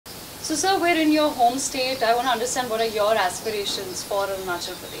So sir, we're in your home state. I want to understand what are your aspirations for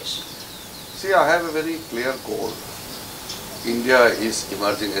Arunachal Pradesh? See, I have a very clear goal. India is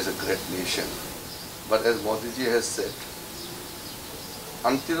emerging as a great nation. But as Modi ji has said,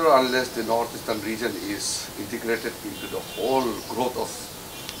 until or unless the northeastern region is integrated into the whole growth of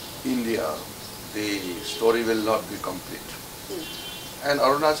India, the story will not be complete. And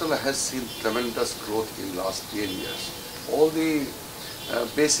Arunachal has seen tremendous growth in last 10 years. All the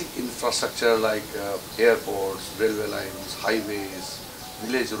basic infrastructure like airports, railway lines, highways,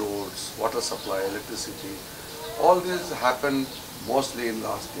 village roads, water supply, electricity, all this happened mostly in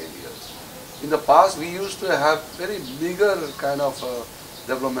last 10 years. In the past, we used to have very bigger kind of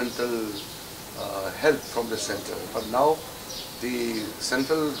developmental help from the center. But now, the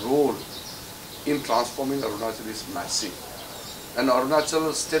central role in transforming Arunachal is massive. And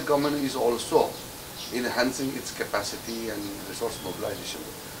Arunachal state government is also enhancing its capacity and resource mobilization.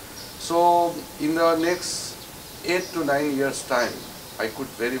 So, in the next 8 to 9 years' time, I could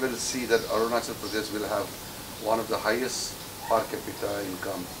very well see that Arunachal Pradesh will have one of the highest per capita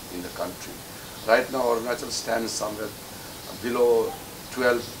income in the country. Right now, Arunachal stands somewhere below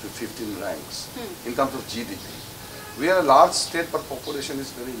 12 to 15 ranks in terms of GDP. We are a large state, but population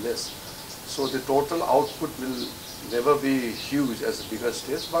is very less. So the total output will never be huge as bigger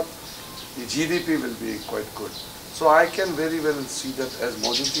states, but the GDP will be quite good. So I can very well see that as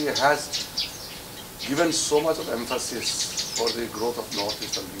Modi ji has given so much of emphasis for the growth of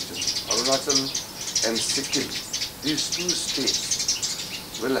northeastern region, Arunachal and Sikkim, these two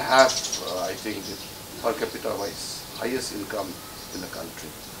states will have, I think, per capita wise, highest income in the country.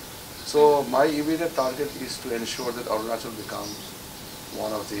 So my immediate target is to ensure that Arunachal becomes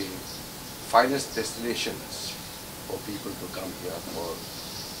one of the finest destinations for people to come here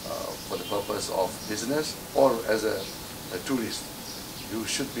for the purpose of business or as a tourist. You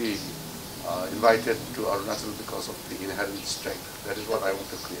should be invited to Arunachal because of the inherent strength. That is what I want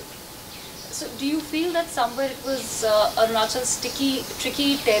to create. So do you feel that somewhere it was Arunachal's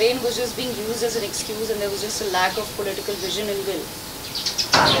tricky terrain was just being used as an excuse and there was just a lack of political vision and will?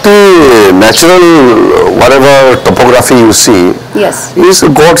 The natural, whatever topography you see, yes, is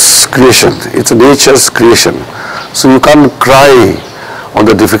God's creation. It's nature's creation. So you can't cry on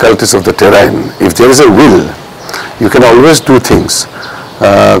the difficulties of the terrain. If there is a will, you can always do things.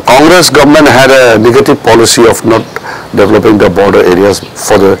 Congress government had a negative policy of not developing the border areas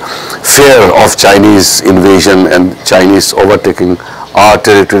for the fear of Chinese invasion and Chinese overtaking our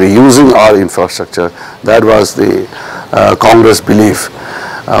territory, using our infrastructure. That was the Congress belief.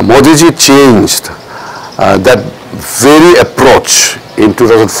 Modi ji changed that very approach in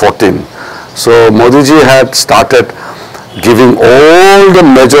 2014. So Modi ji had started giving all the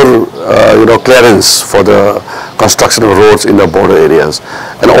major clearance for the construction of roads in the border areas,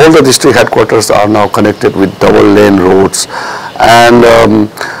 and all the district headquarters are now connected with double lane roads, and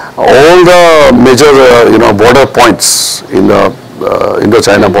all the major border points in the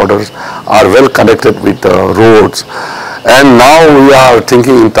Indo-China borders are well connected with the roads. And now we are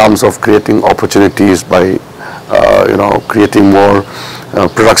thinking in terms of creating opportunities by creating more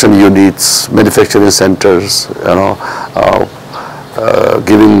production units, manufacturing centers,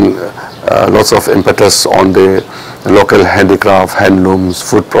 giving lots of impetus on the local handicraft, handlooms,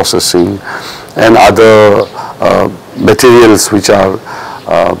 food processing, and other materials which are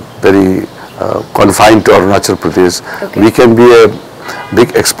very confined to Arunachal Pradesh. Okay. We can be a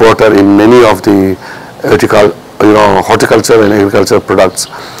big exporter in many of the horticulture and agriculture products.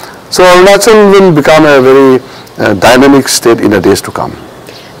 So Arunachal will become a very dynamic state in the days to come.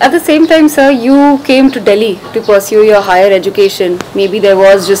 At the same time, sir, you came to Delhi to pursue your higher education. Maybe there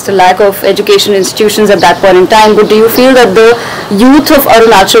was just a lack of education institutions at that point in time, but do you feel that the youth of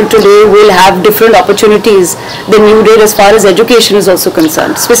Arunachal today will have different opportunities than you did as far as education is also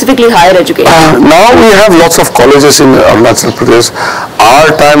concerned, specifically higher education? Now we have lots of colleges in Arunachal Pradesh. Our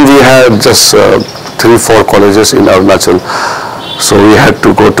time we had just 3-4 colleges in Arunachal, so we had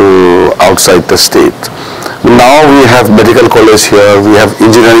to go to outside the state. Now we have medical college here, we have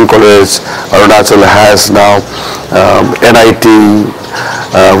engineering college, Arunachal has now NIT,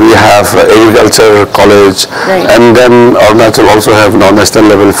 we have agriculture college, right. And then Arunachal also have national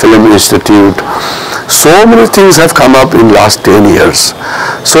level film institute. So many things have come up in last 10 years.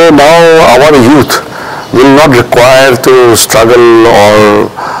 So now our youth will not require to struggle or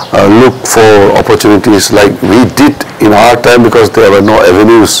look for opportunities like we did in our time, because there were no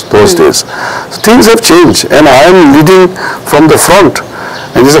avenues those days. So things have changed, and I am leading from the front.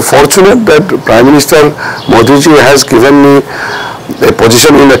 And it is fortunate that Prime Minister Modi ji has given me a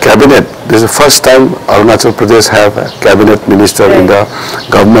position in the cabinet. This is the first time Arunachal Pradesh have a cabinet minister in the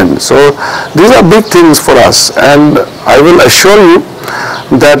government. So these are big things for us, and I will assure you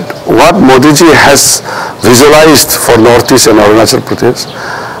that what Modi ji has visualized for Northeast and Arunachal Pradesh,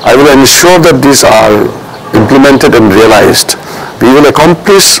 I will ensure that these are implemented and realized. We will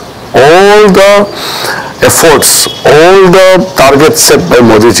accomplish all the efforts, all the targets set by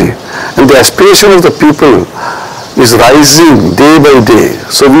Modi ji, and the aspiration of the people is rising day by day.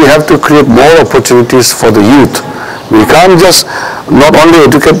 So we have to create more opportunities for the youth. We can't just not only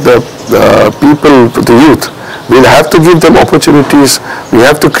educate the people, the youth, we'll have to give them opportunities, we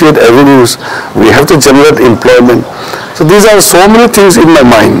have to create avenues, we have to generate employment. So these are so many things in my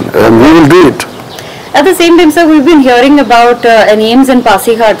mind, and we will do it. At the same time, sir, we've been hearing about an AIIMS in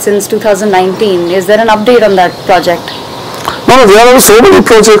Pasighat since 2019. Is there an update on that project? No, there are so many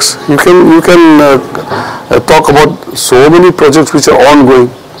projects. You can talk about so many projects which are ongoing,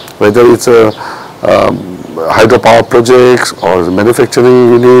 whether it's hydropower projects or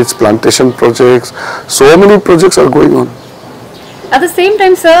manufacturing units, plantation projects. So many projects are going on. At the same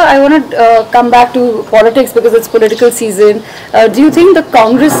time, sir, I want to come back to politics because it's political season. Do you think the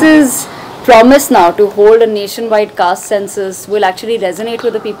Congress's promise now to hold a nationwide caste census will actually resonate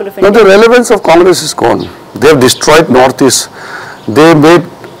with the people of India? No, the relevance of Congress is gone. They have destroyed Northeast. They made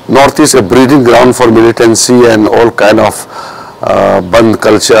Northeast a breeding ground for militancy and all kind of Bandh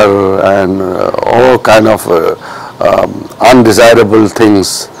culture and all kind of undesirable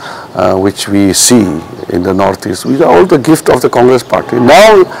things which we see in the Northeast. These are all the gift of the Congress party.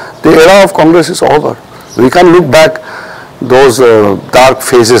 Now the era of Congress is over. We can look back those dark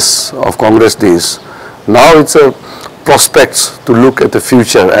phases of Congress days. Now it's a prospects to look at the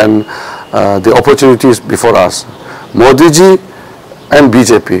future and the opportunities before us. Modi ji and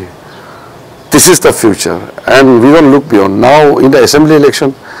BJP, this is the future, and we don't look beyond. Now in the assembly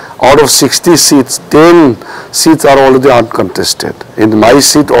election, out of 60 seats, 10 seats are already uncontested. In my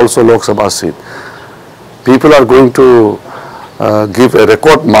seat also, Lok Sabha seat, people are going to give a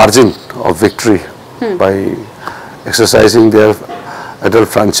record margin of victory by exercising their adult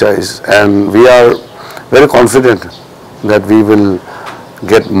franchise, and we are very confident that we will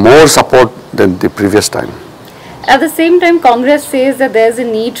get more support than the previous time. At the same time, Congress says that there's a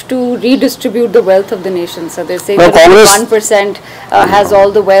need to redistribute the wealth of the nation. So they say that Congress 1% has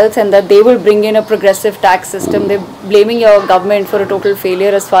all the wealth and that they will bring in a progressive tax system. They're blaming your government for a total failure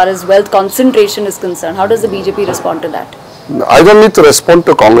as far as wealth concentration is concerned. How does the BJP respond to that? I don't need to respond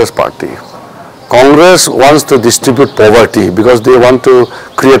to Congress party. Congress wants to distribute poverty because they want to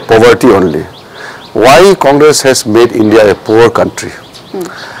create poverty only. Why Congress has made India a poor country?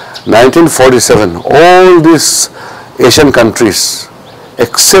 1947, all these Asian countries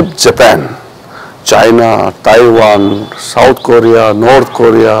except Japan, China, Taiwan, South Korea, North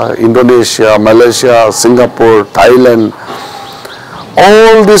Korea, Indonesia, Malaysia, Singapore, Thailand,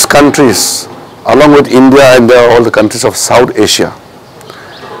 all these countries along with India and all the countries of South Asia,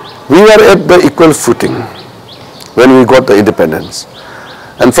 we were at the equal footing when we got the independence.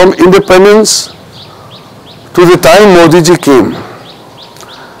 And from independence to the time Modi ji came,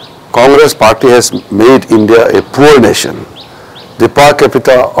 Congress party has made India a poor nation. The per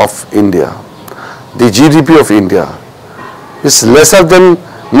capita of India, the GDP of India is lesser than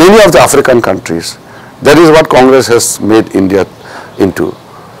many of the African countries. That is what Congress has made India into.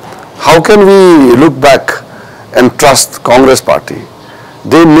 How can we look back and trust Congress party?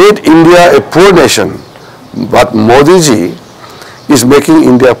 They made India a poor nation, but Modi ji is making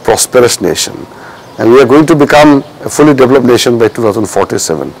India a prosperous nation, and we are going to become a fully developed nation by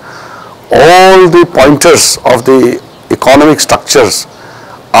 2047. All the pointers of the economic structures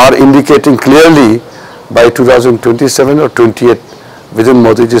are indicating clearly by 2027 or 28, within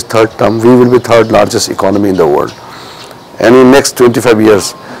Modi ji's third term, we will be third largest economy in the world. And in next 25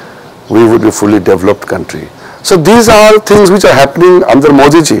 years, we would be a fully developed country. So these are things which are happening under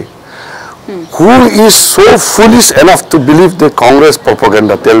Modi ji. Who is so foolish enough to believe the Congress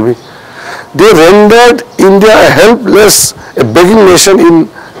propaganda, tell me? They rendered India a helpless, a begging nation in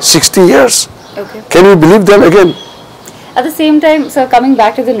 60 years. Okay. Can we believe them again? At the same time, sir, coming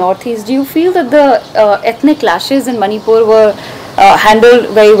back to the Northeast, do you feel that the ethnic clashes in Manipur were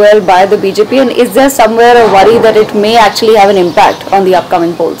handled very well by the BJP, and is there somewhere a worry that it may actually have an impact on the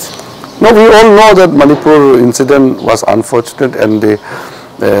upcoming polls? No, we all know that Manipur incident was unfortunate, and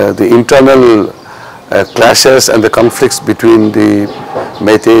the internal clashes and the conflicts between the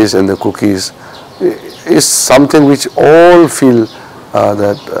Meiteis and the Kukis is something which all feel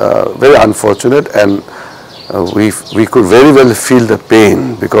very unfortunate, and we could very well feel the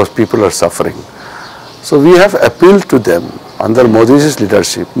pain because people are suffering. So we have appealed to them. under Modi's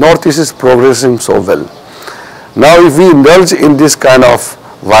leadership, Northeast is progressing so well. Now if we indulge in this kind of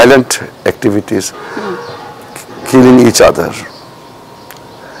violent activities, killing each other,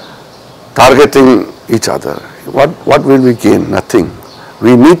 targeting each other, what will we gain? Nothing.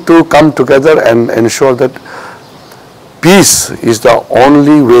 We need to come together and ensure that peace is the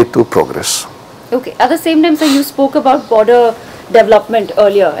only way to progress. Okay. At the same time, sir, you spoke about border development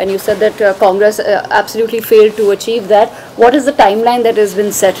earlier, and you said that Congress absolutely failed to achieve that. What is the timeline that has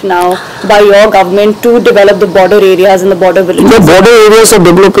been set now by your government to develop the border areas and the border villages? The border areas are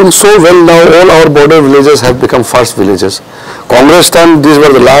developing so well now. All our border villages have become first villages. Congress time, these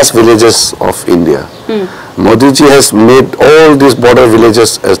were the last villages of India. Modi ji has made all these border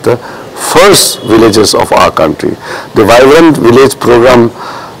villages as the first villages of our country. The Vibrant Village program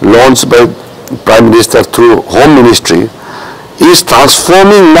launched by Prime Minister through Home Ministry is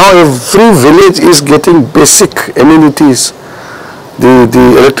transforming. Now every village is getting basic amenities,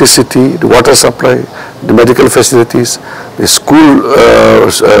 the electricity, the water supply, the medical facilities, the school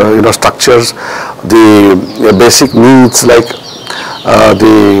structures, the basic needs like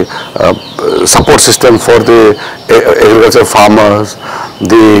the support system for the agriculture farmers,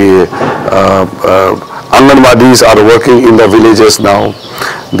 the Anganwadis are working in the villages now.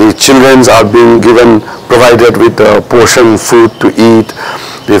 The children are being provided with portion food to eat.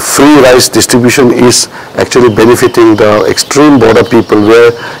 The free rice distribution is actually benefiting the extreme border people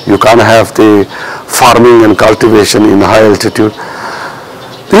where you can't have the farming and cultivation in high altitude.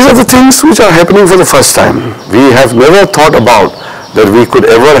 These are the things which are happening for the first time. We have never thought about that we could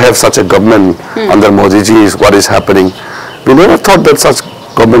ever have such a government under Modi ji is what is happening. We never thought that such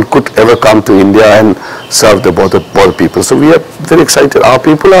government could ever come to India and serve the border people. So we are very excited. Our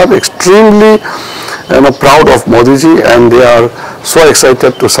people are extremely proud of Modi ji, and they are so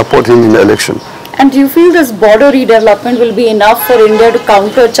excited to support him in the election. And do you feel this border redevelopment will be enough for India to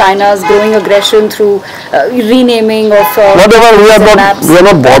counter China's growing aggression through renaming of whatever? We are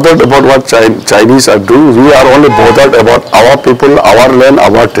not bothered about what Chinese are doing. We are only bothered about our people, our land,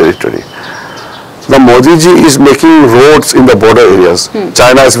 our territory. The Modi ji is making roads in the border areas.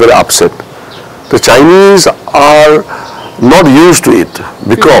 China is very upset. The Chinese are not used to it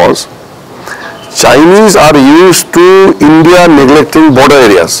because Chinese are used to India neglecting border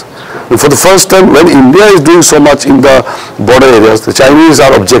areas. And for the first time, when India is doing so much in the border areas, the Chinese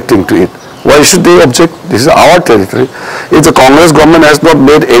are objecting to it. Why should they object? This is our territory. If the Congress government has not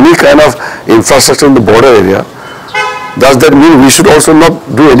made any kind of infrastructure in the border area, does that mean we should also not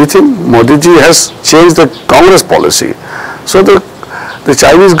do anything? Modi ji has changed the Congress policy. So the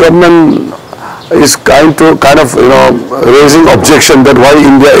Chinese government is kind of raising objection that why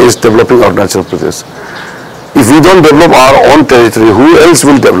India is developing Arunachal Pradesh. If we don't develop our own territory, who else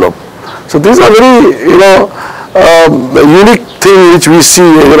will develop? So these are very unique thing which we see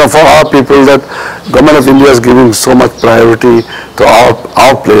for our people, that government of India is giving so much priority to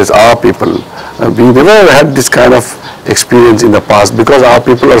our place, our people. We never had this kind of experience in the past because our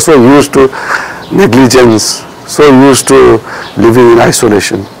people are so used to negligence, so used to living in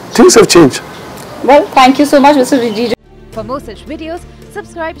isolation. Things have changed. Well, thank you so much, Mr. Rijiju. For more such videos,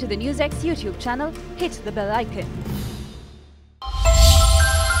 subscribe to the NewsX YouTube channel, hit the bell icon.